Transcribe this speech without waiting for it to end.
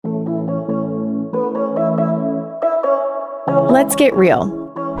Let's get real.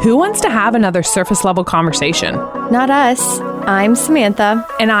 Who wants to have another surface level conversation? Not us. I'm Samantha.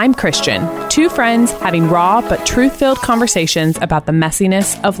 And I'm Christian. Two friends having raw but truth-filled conversations about the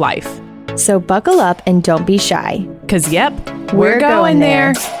messiness of life. So buckle up and don't be shy. Because, yep, we're going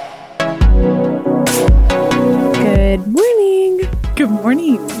there. Good morning. Good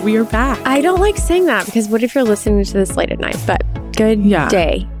morning. We are back. I don't like saying that because what if you're listening to this late at night? But good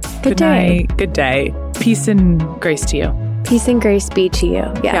day. Good day. Night. Good day. Peace and grace to you. Peace and grace be to you.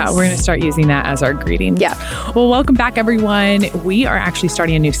 Yes. Yeah, we're going to start using that as our greeting. Yeah. Well, welcome back, everyone. We are actually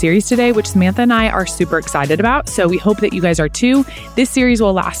starting a new series today, which Samantha and I are super excited about. So we hope that you guys are too. This series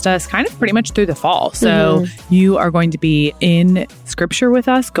will last us kind of pretty much through the fall. So you are going to be in scripture with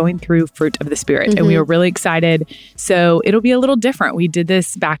us going through fruit of the Spirit. And we are really excited. So it'll be a little different. We did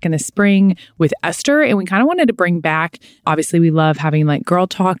this back in the spring with Esther, and we kind of wanted to bring back, obviously we love having like girl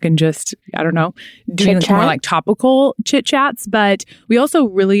talk and just, I don't know, doing more like topical chit chats, but we also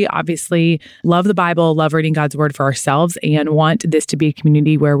really obviously love the Bible, love reading God's word for ourselves, and want this to be a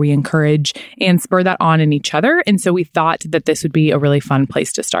community where we encourage and spur that on in each other. And so we thought that this would be a really fun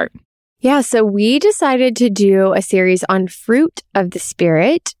place to start. Yeah, so we decided to do a series on fruit of the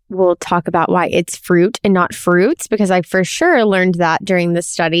Spirit. We'll talk about why it's fruit and not fruits, because I for sure learned that during the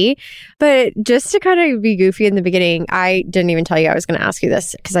study. But just to kind of be goofy in the beginning, I didn't even tell you I was going to ask you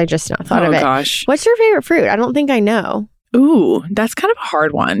this because I just now thought of it. Oh, gosh. What's your favorite fruit? I don't think I know. Ooh, that's kind of a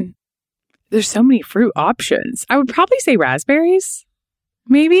hard one. There's so many fruit options. I would probably say raspberries,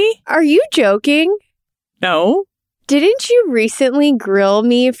 maybe. Are you joking? No. Didn't you recently grill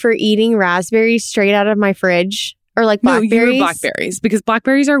me for eating raspberries straight out of my fridge? Or like blackberries? No, you were blackberries, because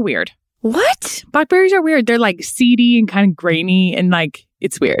blackberries are weird. What? Blackberries are weird. They're like seedy and kind of grainy and like,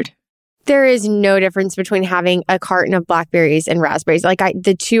 it's weird. There is no difference between having a carton of blackberries and raspberries. Like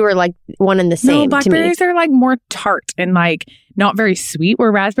the two are like one and the same. No, blackberries are like more tart and like not very sweet,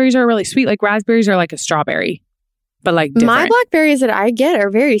 where raspberries are really sweet. Like raspberries are like a strawberry, but like different. My blackberries that I get are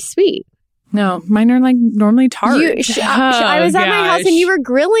very sweet. No, mine are like normally tart. I was at my house and you were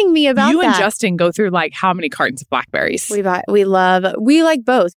grilling me about that. You and Justin go through like how many cartons of blackberries? We like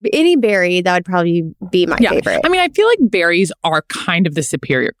both. Any berry, that would probably be my favorite. I mean, I feel like berries are kind of the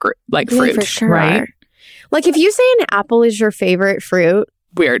superior fruit, for sure. Right? Like if you say an apple is your favorite fruit.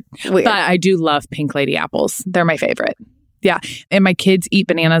 Weird. But I do love pink lady apples. They're my favorite. Yeah. And my kids eat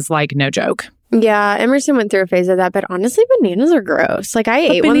bananas like no joke. Yeah, Emerson went through a phase of that, but honestly, bananas are gross. Like I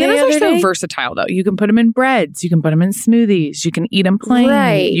ate one the other day. Bananas are so versatile, though. You can put them in breads. You can put them in smoothies. You can eat them plain.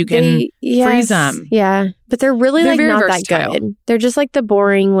 Right. You can freeze them. Yeah, but they're really very not versatile. that good. They're just like the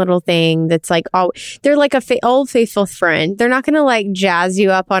boring little thing that's like, they're like a old faithful friend. They're not going to like jazz you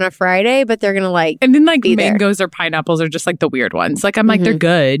up on a Friday, but they're going to like And then like mangoes or pineapples are just like the weird ones. Like I'm like, they're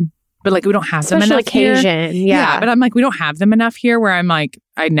good. But like we don't have them enough occasion. Here. Yeah, but I'm like, we don't have them enough here where I'm like,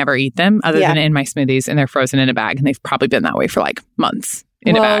 I never eat them other than in my smoothies, and they're frozen in a bag, and they've probably been that way for like months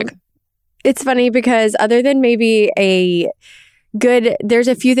in a bag. It's funny because other than maybe there's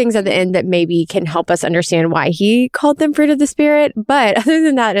a few things at the end that maybe can help us understand why he called them fruit of the Spirit. But other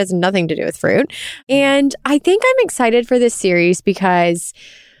than that, it has nothing to do with fruit. And I think I'm excited for this series because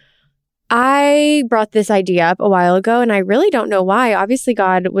I brought this idea up a while ago, and I really don't know why. Obviously,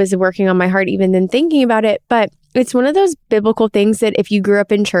 God was working on my heart even then thinking about it, but it's one of those biblical things that if you grew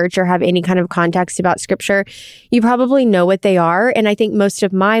up in church or have any kind of context about scripture, you probably know what they are. And I think most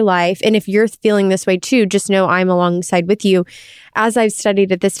of my life, and if you're feeling this way too, just know I'm alongside with you. As I've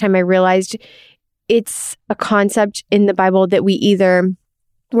studied at this time, I realized it's a concept in the Bible that we either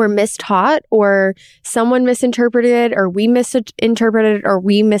were mistaught or someone misinterpreted or we misinterpreted or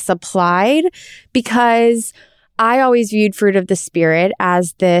we misapplied, because I always viewed fruit of the Spirit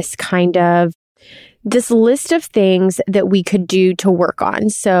as this list of things that we could do to work on.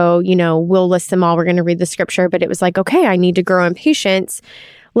 So, we'll list them all. We're going to read the scripture, but it was like, okay, I need to grow in patience.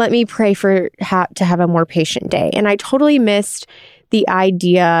 Let me pray to have a more patient day. And I totally missed the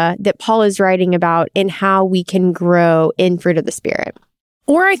idea that Paul is writing about in how we can grow in fruit of the Spirit.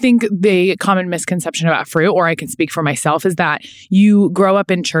 Or I think the common misconception about fruit, or I can speak for myself, is that you grow up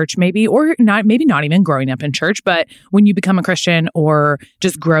in church maybe, or maybe not even growing up in church, but when you become a Christian or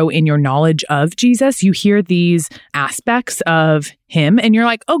just grow in your knowledge of Jesus, you hear these aspects of him and you're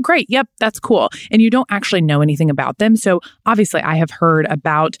like, oh, great. Yep, that's cool. And you don't actually know anything about them. So obviously I have heard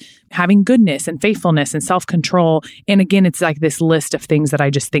about having goodness and faithfulness and self-control. And again, it's like this list of things that I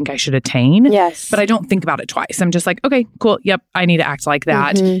just think I should attain. Yes. But I don't think about it twice. I'm just like, okay, cool. Yep, I need to act like that.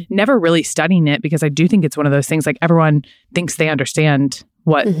 Never really studying it, because I do think it's one of those things like everyone thinks they understand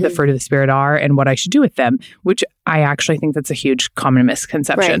what the fruit of the Spirit are and what I should do with them, which I actually think that's a huge common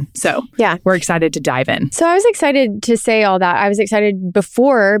misconception. Right. So yeah, we're excited to dive in. So I was excited to say all that. I was excited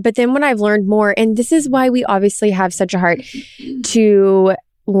before, but then when I've learned more, and this is why we obviously have such a heart to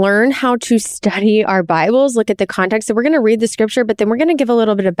learn how to study our Bibles, look at the context. So we're going to read the scripture, but then we're going to give a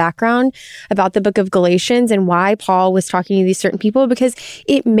little bit of background about the book of Galatians and why Paul was talking to these certain people, because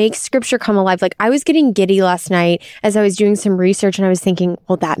it makes scripture come alive. Like, I was getting giddy last night as I was doing some research, and I was thinking,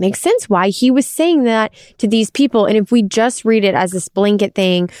 well, that makes sense why he was saying that to these people. And if we just read it as this blanket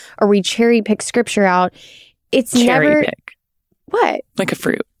thing, or we cherry pick scripture out, it's cherry pick. What? Like a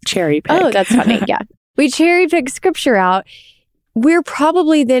fruit. Cherry pick. Oh, that's funny. Yeah. We cherry pick scripture out. We're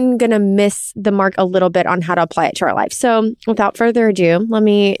probably then going to miss the mark a little bit on how to apply it to our life. So without further ado, let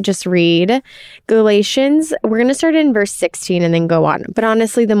me just read Galatians. We're going to start in verse 16 and then go on. But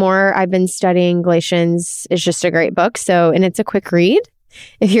honestly, the more I've been studying Galatians, it's just a great book. And it's a quick read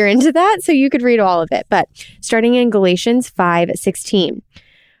if you're into that. So you could read all of it. But starting in Galatians 5:16.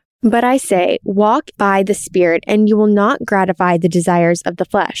 But I say, walk by the Spirit, and you will not gratify the desires of the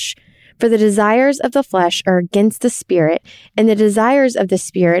flesh. For the desires of the flesh are against the Spirit, and the desires of the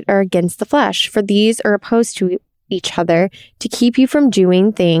Spirit are against the flesh. For these are opposed to each other to keep you from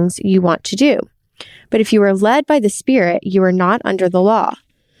doing things you want to do. But if you are led by the Spirit, you are not under the law.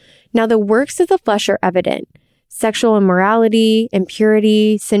 Now the works of the flesh are evident: sexual immorality,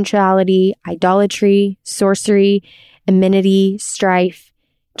 impurity, sensuality, idolatry, sorcery, enmity, strife,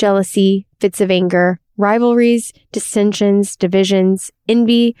 jealousy, fits of anger, rivalries, dissensions, divisions,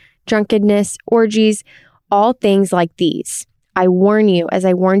 envy, drunkenness, orgies, all things like these. I warn you, as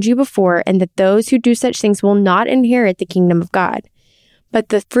I warned you before, and that those who do such things will not inherit the kingdom of God. But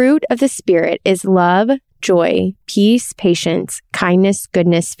the fruit of the Spirit is love, joy, peace, patience, kindness,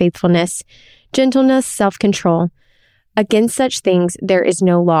 goodness, faithfulness, gentleness, self-control. Against such things there is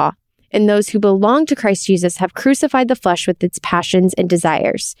no law. And those who belong to Christ Jesus have crucified the flesh with its passions and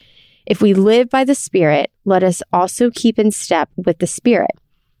desires. If we live by the Spirit, let us also keep in step with the Spirit.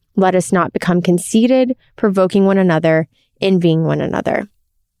 Let us not become conceited, provoking one another, envying one another.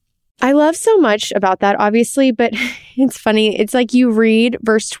 I love so much about that, obviously, but it's funny. It's like you read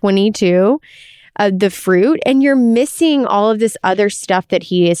verse 22, the fruit, and you're missing all of this other stuff that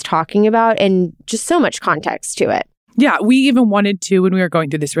he is talking about, and just so much context to it. Yeah, we even wanted to, when we were going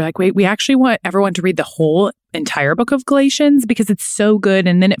through this, we're like, wait, we actually want everyone to read the whole entire book of Galatians because it's so good.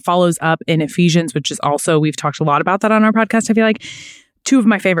 And then it follows up in Ephesians, which is also, we've talked a lot about that on our podcast, I feel like. Two of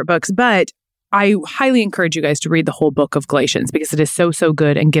my favorite books, but I highly encourage you guys to read the whole book of Galatians because it is so, so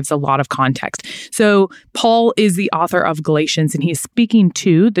good and gives a lot of context. So Paul is the author of Galatians, and he's speaking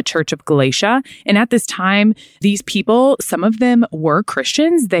to the church of Galatia. And at this time, these people, some of them were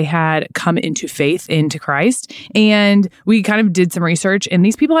Christians. They had come into faith into Christ. And we kind of did some research, and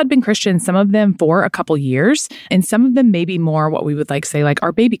these people had been Christians, some of them for a couple years, and some of them maybe more what we would say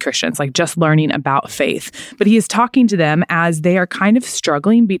are baby Christians, like just learning about faith. But he is talking to them as they are kind of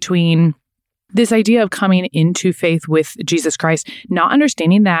struggling between this idea of coming into faith with Jesus Christ, not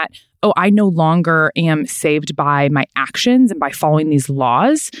understanding that, I no longer am saved by my actions and by following these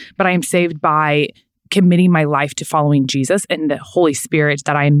laws, but I am saved by committing my life to following Jesus and the Holy Spirit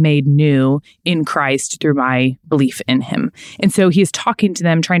that I am made new in Christ through my belief in him. And so he is talking to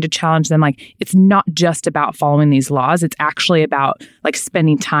them, trying to challenge them, it's not just about following these laws. It's actually about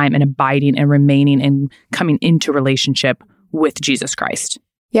spending time and abiding and remaining and coming into relationship with Jesus Christ.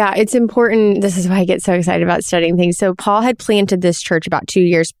 Yeah, it's important. This is why I get so excited about studying things. So Paul had planted this church about 2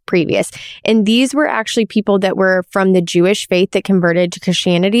 years previous. And these were actually people that were from the Jewish faith that converted to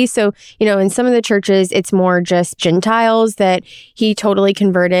Christianity. So, in some of the churches, it's more just Gentiles that he totally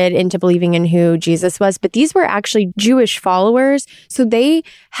converted into believing in who Jesus was. But these were actually Jewish followers. So they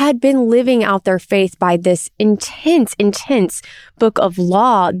had been living out their faith by this intense book of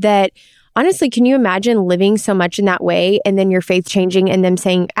law that, honestly, can you imagine living so much in that way and then your faith changing and them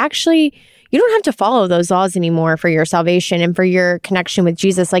saying, actually, you don't have to follow those laws anymore for your salvation and for your connection with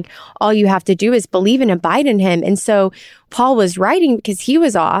Jesus. All you have to do is believe and abide in him. And so Paul was writing because he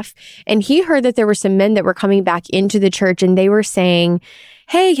was off, and he heard that there were some men that were coming back into the church, and they were saying,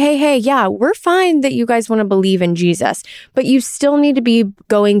 hey, yeah, we're fine that you guys want to believe in Jesus, but you still need to be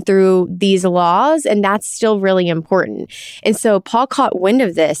going through these laws, and that's still really important. And so Paul caught wind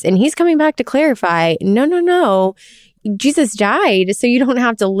of this, and he's coming back to clarify, no, Jesus died, so you don't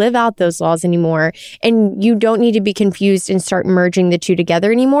have to live out those laws anymore, and you don't need to be confused and start merging the two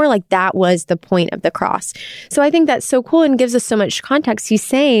together anymore. That was the point of the cross. So I think that's so cool and gives us so much context. He's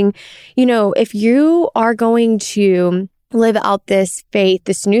saying, if you are going to live out this faith,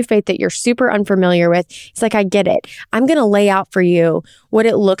 this new faith that you're super unfamiliar with. It's like, I get it. I'm going to lay out for you what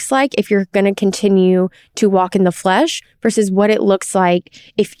it looks like if you're going to continue to walk in the flesh versus what it looks like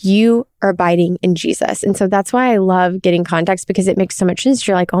if you are abiding in Jesus. And so that's why I love getting context, because it makes so much sense.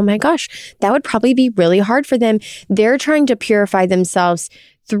 You're like, oh my gosh, that would probably be really hard for them. They're trying to purify themselves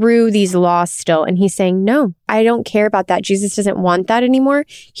through these laws still. And he's saying, no, I don't care about that. Jesus doesn't want that anymore.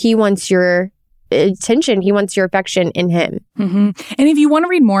 He wants your attention. He wants your affection in him. And if you want to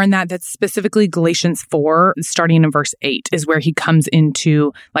read more on that, that's specifically Galatians 4, starting in verse 8, is where he comes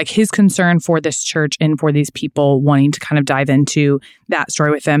into like his concern for this church and for these people, wanting to kind of dive into that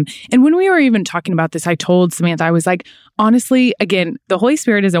story with them. And when we were even talking about this, I told Samantha, I was like, honestly, again, the Holy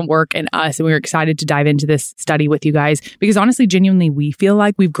Spirit doesn't work in us. And we were excited to dive into this study with you guys because honestly, genuinely, we feel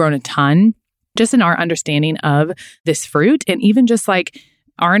like we've grown a ton just in our understanding of this fruit and even just like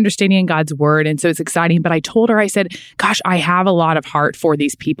our understanding in God's word. And so it's exciting. But I told her, I said, gosh, I have a lot of heart for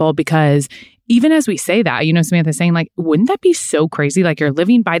these people because even as we say that, you know, Samantha saying like, wouldn't that be so crazy? Like you're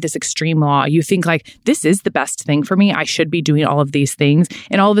living by this extreme law. You think like, this is the best thing for me. I should be doing all of these things.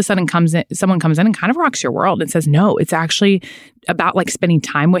 And all of a sudden someone comes in and kind of rocks your world and says, no, it's actually about like spending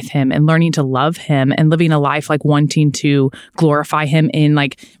time with him and learning to love him and living a life like wanting to glorify him in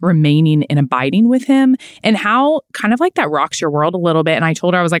like remaining and abiding with him, and how kind of like that rocks your world a little bit. And I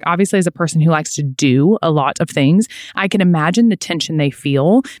told her, I was like, obviously as a person who likes to do a lot of things, I can imagine the tension they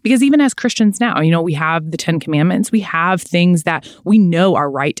feel because even as Christians now, you know, we have the 10 Commandments, we have things that we know are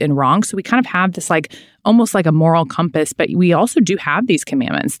right and wrong. So we kind of have this like almost like a moral compass, but we also do have these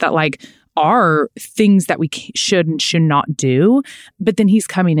commandments that like are things that we should and should not do. But then he's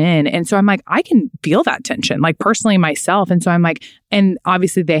coming in. And so I'm like, I can feel that tension, like personally myself. And so I'm like, and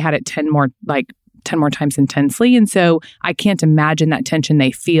obviously they had it 10 more times intensely. And so I can't imagine that tension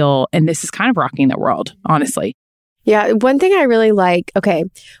they feel. And this is kind of rocking the world, honestly. Yeah. One thing I really like, okay,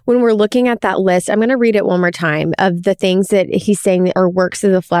 when we're looking at that list, I'm going to read it one more time of the things that he's saying are works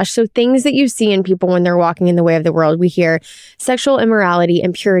of the flesh. So things that you see in people when they're walking in the way of the world. We hear sexual immorality,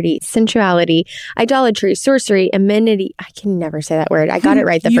 impurity, sensuality, idolatry, sorcery, enmity. I can never say that word. I got it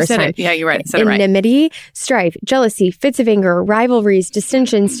right the first time. Yeah, you're right. Said it right. Enmity, strife, jealousy, fits of anger, rivalries,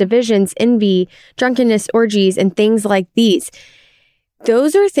 dissensions, divisions, envy, drunkenness, orgies, and things like these.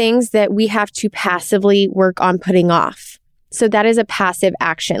 Those are things that we have to passively work on putting off. So that is a passive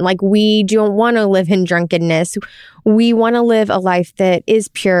action. Like we don't want to live in drunkenness. We want to live a life that is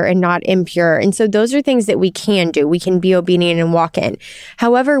pure and not impure. And so those are things that we can do. We can be obedient and walk in.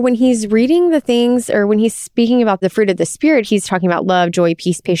 However, when he's reading the things or when he's speaking about the fruit of the Spirit, he's talking about love, joy,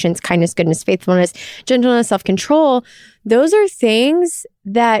 peace, patience, kindness, goodness, faithfulness, gentleness, self-control. Those are things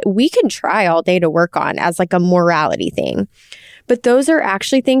that we can try all day to work on as like a morality thing. But those are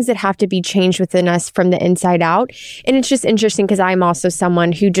actually things that have to be changed within us from the inside out. And it's just interesting because I'm also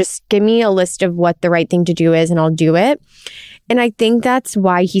someone who just give me a list of what the right thing to do is and I'll do it. And I think that's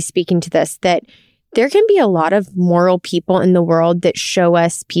why he's speaking to this, that there can be a lot of moral people in the world that show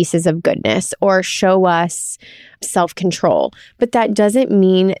us pieces of goodness or show us self-control. But that doesn't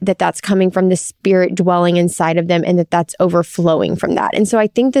mean that that's coming from the Spirit dwelling inside of them and that that's overflowing from that. And so I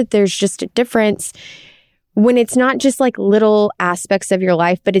think that there's just a difference when it's not just like little aspects of your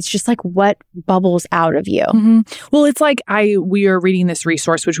life, but it's just like what bubbles out of you. Well, it's like we are reading this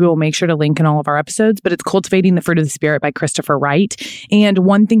resource, which we will make sure to link in all of our episodes, but it's Cultivating the Fruit of the Spirit by Christopher Wright. And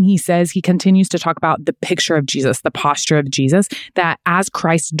one thing he says, he continues to talk about the picture of Jesus, the posture of Jesus, that as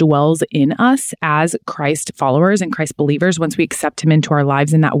Christ dwells in us, as Christ followers and Christ believers, once we accept him into our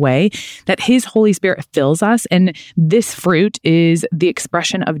lives in that way, that his Holy Spirit fills us. And this fruit is the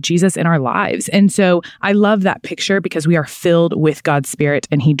expression of Jesus in our lives. And so I love that picture because we are filled with God's Spirit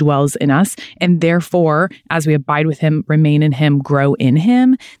and he dwells in us. And therefore, as we abide with him, remain in him, grow in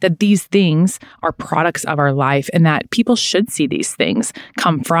him, that these things are products of our life and that people should see these things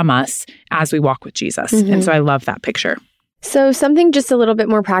come from us as we walk with Jesus. And so I love that picture. So something just a little bit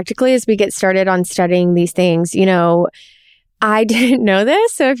more practically as we get started on studying these things, you know, I didn't know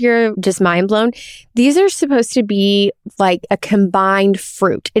this. So if you're just mind blown, these are supposed to be like a combined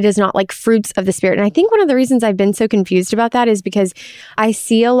fruit. It is not like fruits of the Spirit. And I think one of the reasons I've been so confused about that is because I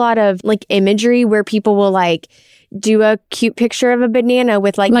see a lot of like imagery where people will like do a cute picture of a banana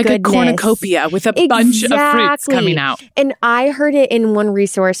with like goodness. A cornucopia with a bunch of fruits coming out. And I heard it in one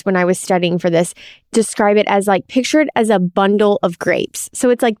resource when I was studying for this. describe it as like, picture it as a bundle of grapes. So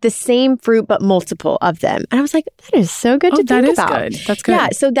it's like the same fruit, but multiple of them. And I was like, that is so good to think about. That is good. That's good. Yeah.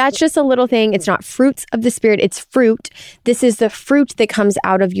 So that's just a little thing. It's not fruits of the Spirit. It's fruit. This is the fruit that comes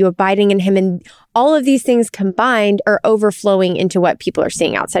out of you abiding in Him. And all of these things combined are overflowing into what people are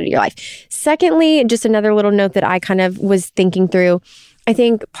seeing outside of your life. Secondly, just another little note that I kind of was thinking through. I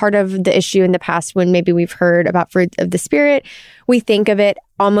think part of the issue in the past when maybe we've heard about fruit of the Spirit, we think of it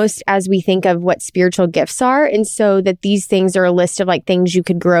almost as we think of what spiritual gifts are. And so that these things are a list of like things you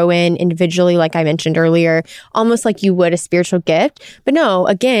could grow in individually, like I mentioned earlier, almost like you would a spiritual gift. But no,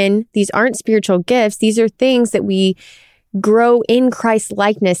 again, these aren't spiritual gifts. These are things that we grow in Christ's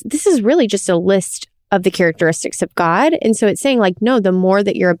likeness. This is really just a list of the characteristics of God. And so it's saying like, no, the more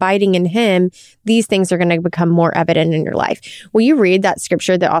that you're abiding in Him, these things are going to become more evident in your life. Will you read that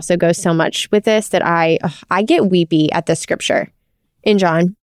scripture that also goes so much with this that I get weepy at this scripture in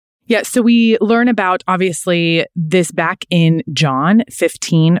John? Yeah, so we learn about, obviously, this back in John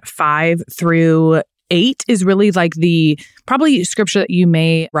 15, 5 through 8 is really like the probably scripture that you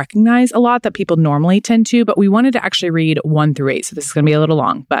may recognize a lot that people normally tend to, but we wanted to actually read 1 through 8. So this is going to be a little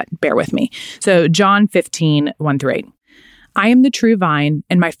long, but bear with me. So John 15, 1 through 8. I am the true vine,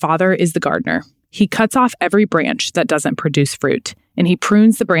 and my Father is the gardener. He cuts off every branch that doesn't produce fruit, and He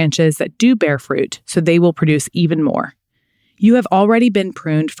prunes the branches that do bear fruit, so they will produce even more. You have already been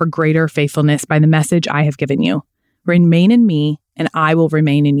pruned for greater faithfulness by the message I have given you. Remain in me, and I will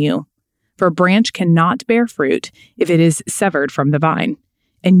remain in you. For a branch cannot bear fruit if it is severed from the vine,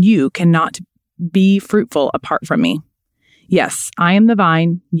 and you cannot be fruitful apart from me. Yes, I am the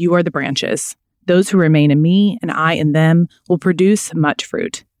vine, you are the branches. Those who remain in me and I in them will produce much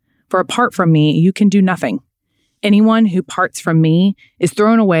fruit. For apart from me, you can do nothing. Anyone who parts from me is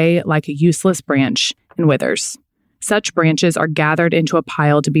thrown away like a useless branch and withers. Such branches are gathered into a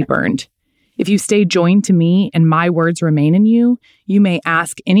pile to be burned. If you stay joined to me and my words remain in you, you may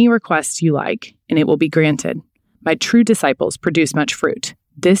ask any request you like, and it will be granted. My true disciples produce much fruit.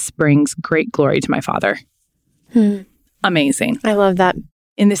 This brings great glory to my Father. Amazing. I love that.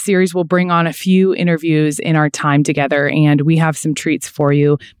 In this series, we'll bring on a few interviews in our time together, and we have some treats for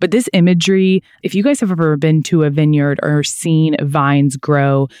you. But this imagery, if you guys have ever been to a vineyard or seen vines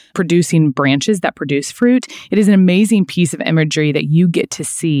grow, producing branches that produce fruit, it is an amazing piece of imagery that you get to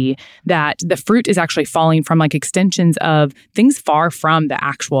see that the fruit is actually falling from like extensions of things far from the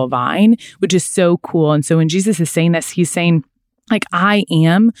actual vine, which is so cool. And so when Jesus is saying this, He's saying, like, I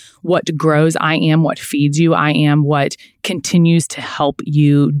am what grows. I am what feeds you. I am what continues to help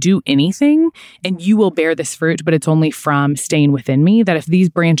you do anything. And you will bear this fruit, but it's only from staying within me. That if these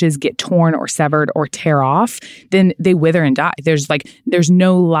branches get torn or severed or tear off, then they wither and die. There's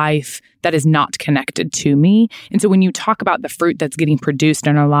no life that is not connected to me. And so when you talk about the fruit that's getting produced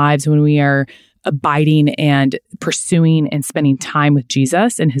in our lives, when we are abiding and pursuing and spending time with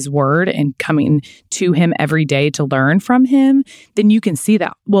Jesus and His Word and coming to Him every day to learn from Him, then you can see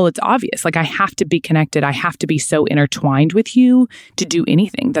that, well, it's obvious. Like, I have to be connected. I have to be so intertwined with you to do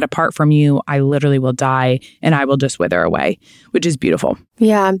anything, that apart from you, I literally will die and I will just wither away, which is beautiful.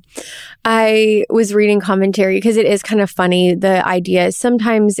 Yeah. I was reading commentary because it is kind of funny. The idea is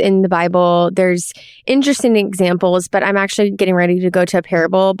sometimes in the Bible, there's interesting examples, but I'm actually getting ready to go to a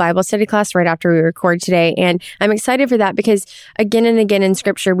parable Bible study class right after we record today. And I'm excited for that because again and again in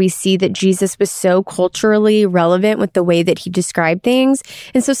Scripture, we see that Jesus was so culturally relevant with the way that He described things.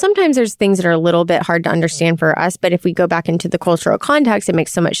 And so sometimes there's things that are a little bit hard to understand for us, but if we go back into the cultural context, it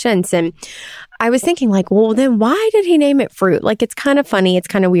makes so much sense. And I was thinking like, well, then why did He name it fruit? Like, it's kind of funny. It's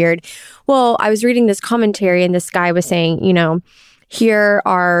kind of weird. Well, I was reading this commentary and this guy was saying, here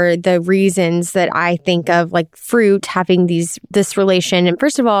are the reasons that I think of like fruit having this relation. And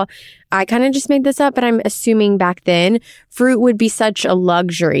first of all, I kind of just made this up, but I'm assuming back then fruit would be such a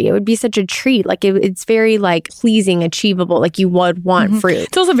luxury. It would be such a treat. Like it's very like pleasing, achievable. Like you would want fruit.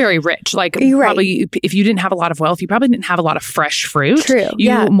 It's also very rich. Like probably if you didn't have a lot of wealth, you probably didn't have a lot of fresh fruit. True.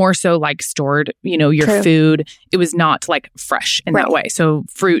 You more so like stored, your food. It was not like fresh in that way. So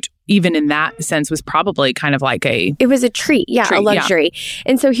fruit, even in that sense, was probably kind of like it was a treat. Yeah, a luxury. Yeah.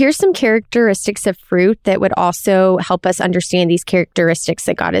 And so here's some characteristics of fruit that would also help us understand these characteristics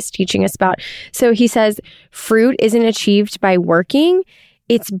that God is teaching us about. So he says, fruit isn't achieved by working.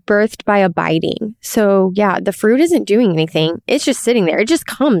 It's birthed by abiding. So yeah, the fruit isn't doing anything. It's just sitting there. It just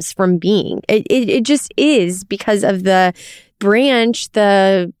comes from being. It just is because of the branch,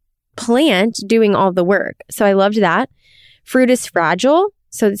 the plant doing all the work. So I loved that. Fruit is fragile.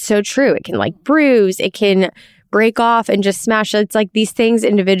 So it's so true. It can like bruise. It can break off and just smash. It's like these things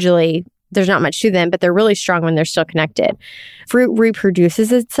individually, there's not much to them, but they're really strong when they're still connected. Fruit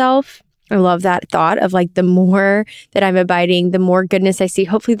reproduces itself. I love that thought of like the more that I'm abiding, the more goodness I see.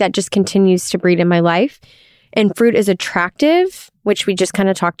 Hopefully that just continues to breed in my life. And fruit is attractive, which we just kind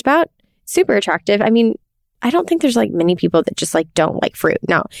of talked about. Super attractive. I mean, I don't think there's like many people that just like don't like fruit.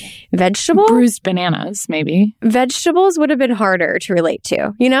 No. Vegetables? Bruised bananas, maybe. Vegetables would have been harder to relate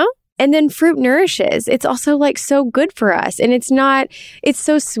to, you know? And then fruit nourishes. It's also like so good for us. And it's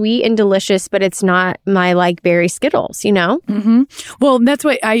so sweet and delicious, but it's not my like berry Skittles, you know? Mm-hmm. Well, that's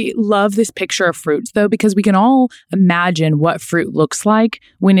why I love this picture of fruits though, because we can all imagine what fruit looks like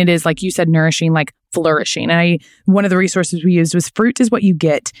when it is, like you said, nourishing, like flourishing. And one of the resources we used was fruit is what you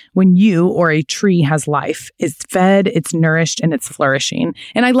get when you or a tree has life. It's fed, it's nourished, and it's flourishing.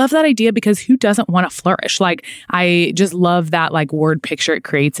 And I love that idea because who doesn't want to flourish? Like, I just love that like word picture it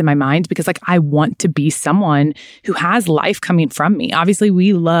creates in my mind because like I want to be someone who has life coming from me. Obviously,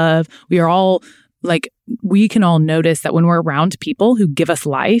 we are all like, we can all notice that when we're around people who give us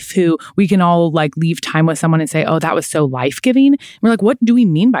life, who we can all like leave time with someone and say, oh, that was so life-giving. We're like, what do we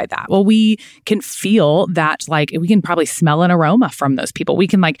mean by that? Well, we can feel that, like, we can probably smell an aroma from those people. We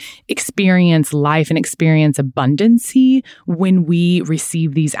can like experience life and experience abundancy when we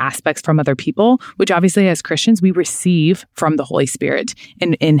receive these aspects from other people, which obviously as Christians, we receive from the Holy Spirit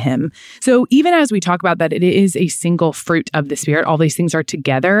and in Him. So even as we talk about that, it is a single fruit of the Spirit. All these things are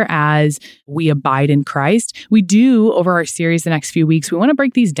together as we abide in Christ. We do, over our series the next few weeks, we want to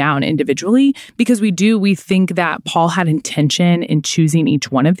break these down individually because we think that Paul had intention in choosing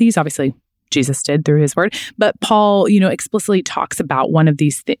each one of these. Obviously, Jesus did through His word, but Paul, explicitly talks about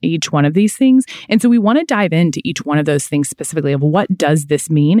each one of these things. And so we want to dive into each one of those things specifically of what does this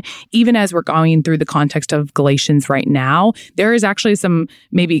mean? Even as we're going through the context of Galatians right now, there is actually some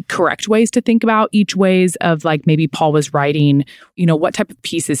maybe correct ways to think about each ways of like maybe Paul was writing, what type of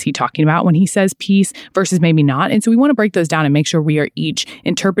peace is he talking about when he says peace versus maybe not. And so we want to break those down and make sure we are each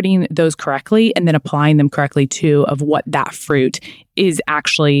interpreting those correctly and then applying them correctly too of what that fruit is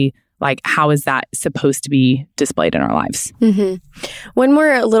actually like, how is that supposed to be displayed in our lives? Mm-hmm. One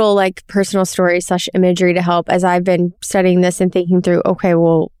more little like personal story / imagery to help as I've been studying this and thinking through, okay,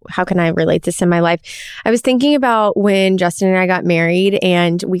 well, how can I relate this in my life? I was thinking about when Justin and I got married,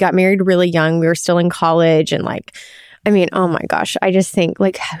 and we got married really young. We were still in college, and like, I mean, oh my gosh, I just think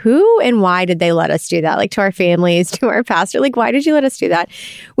like, who and why did they let us do that? Like, to our families, to our pastor, like, why did you let us do that?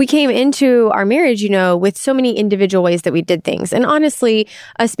 We came into our marriage, with so many individual ways that we did things. And honestly,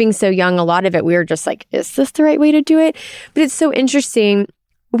 us being so young, a lot of it, we were just like, is this the right way to do it? But it's so interesting.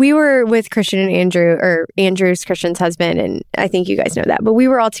 We were with Christian and Andrew, or Andrew's Christian's husband, and I think you guys know that. But we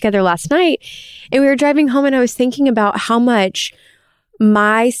were all together last night, and we were driving home, and I was thinking about how much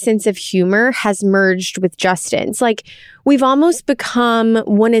my sense of humor has merged with Justin's. Like, we've almost become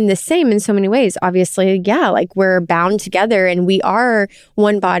one and the same in so many ways. Obviously, yeah, like we're bound together and we are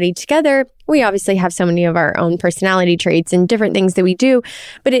one body together. We obviously have so many of our own personality traits and different things that we do.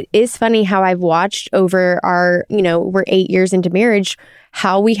 But it is funny how I've watched over our, we're 8 years into marriage,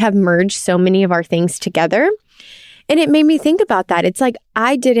 how we have merged so many of our things together. And it made me think about that. It's like,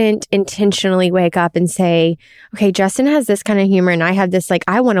 I didn't intentionally wake up and say, okay, Justin has this kind of humor and I have this, like,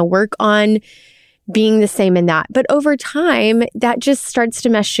 I want to work on being the same in that. But over time, that just starts to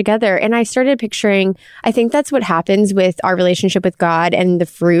mesh together. And I started picturing, I think that's what happens with our relationship with God and the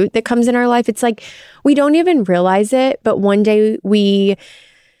fruit that comes in our life. It's like, we don't even realize it, but one day we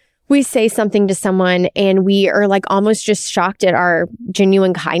say something to someone and we are like almost just shocked at our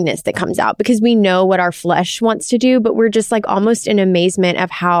genuine kindness that comes out because we know what our flesh wants to do, but we're just like almost in amazement of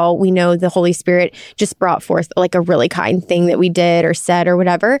how we know the Holy Spirit just brought forth like a really kind thing that we did or said or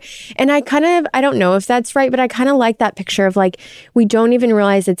whatever. And I don't know if that's right, but I kind of like that picture of like, we don't even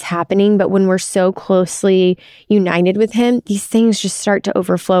realize it's happening, but when we're so closely united with Him, these things just start to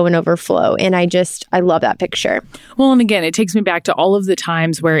overflow and overflow. And I love that picture. Well, and again, it takes me back to all of the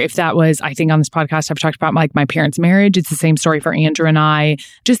times where if that was, I think on this podcast, I've talked about like my parents' marriage. It's the same story for Andrew and I.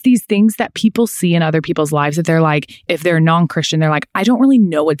 Just these things that people see in other people's lives that they're like, if they're non-Christian, they're like, I don't really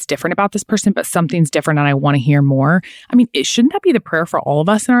know what's different about this person, but something's different and I want to hear more. I mean, shouldn't that be the prayer for all of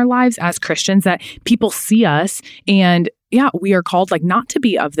us in our lives as Christians, that people see us and we are called like not to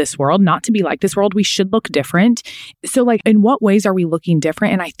be of this world, not to be like this world. We should look different. So like, in what ways are we looking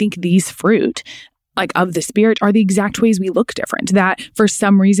different? And I think these fruit like of the Spirit are the exact ways we look different, that for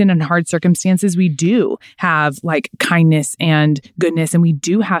some reason in hard circumstances, we do have like kindness and goodness, and we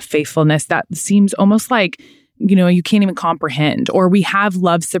do have faithfulness that seems almost like, you can't even comprehend, or we have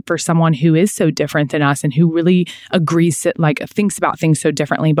love for someone who is so different than us and who really agrees, like thinks about things so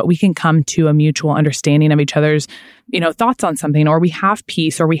differently, but we can come to a mutual understanding of each other's, thoughts on something, or we have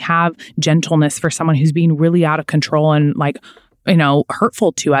peace, or we have gentleness for someone who's being really out of control and like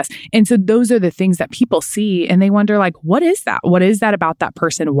hurtful to us. And so those are the things that people see and they wonder, like, what is that? What is that about that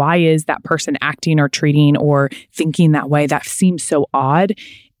person? Why is that person acting or treating or thinking that way? That seems so odd.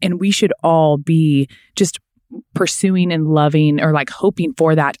 And we should all be just pursuing and loving or like hoping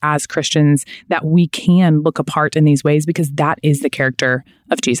for that as Christians, that we can look apart in these ways, because that is the character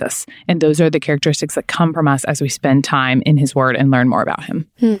of Jesus. And those are the characteristics that come from us as we spend time in his word and learn more about him.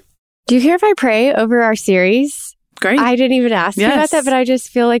 Do you care if I pray over our series? Great. I didn't even ask you about that, but I just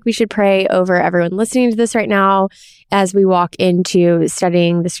feel like we should pray over everyone listening to this right now as we walk into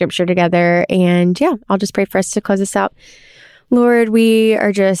studying the scripture together. And yeah, I'll just pray for us to close this out. Lord, we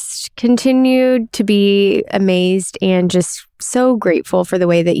are just continued to be amazed and just so grateful for the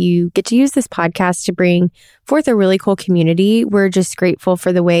way that you get to use this podcast to bring forth a really cool community. We're just grateful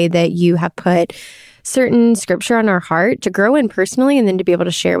for the way that you have put certain scripture on our heart to grow in personally and then to be able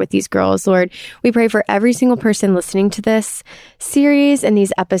to share with these girls. Lord, we pray for every single person listening to this series and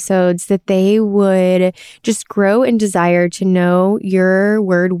these episodes that they would just grow in desire to know your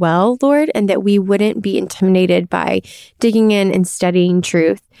word well, Lord, and that we wouldn't be intimidated by digging in and studying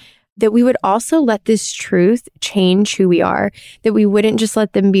truth. That we would also let this truth change who we are, that we wouldn't just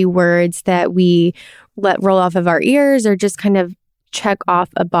let them be words that we let roll off of our ears or just kind of check off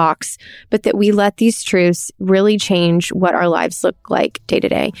a box, but that we let these truths really change what our lives look like day to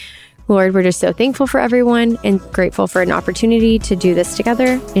day. Lord, we're just so thankful for everyone and grateful for an opportunity to do this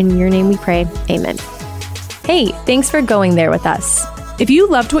together. In your name we pray. Amen. Hey, thanks for going there with us. If you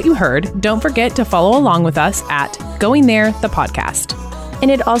loved what you heard, don't forget to follow along with us at Going There, the podcast. And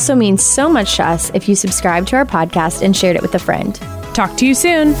it also means so much to us if you subscribe to our podcast and shared it with a friend. Talk to you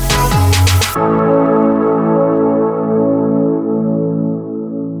soon.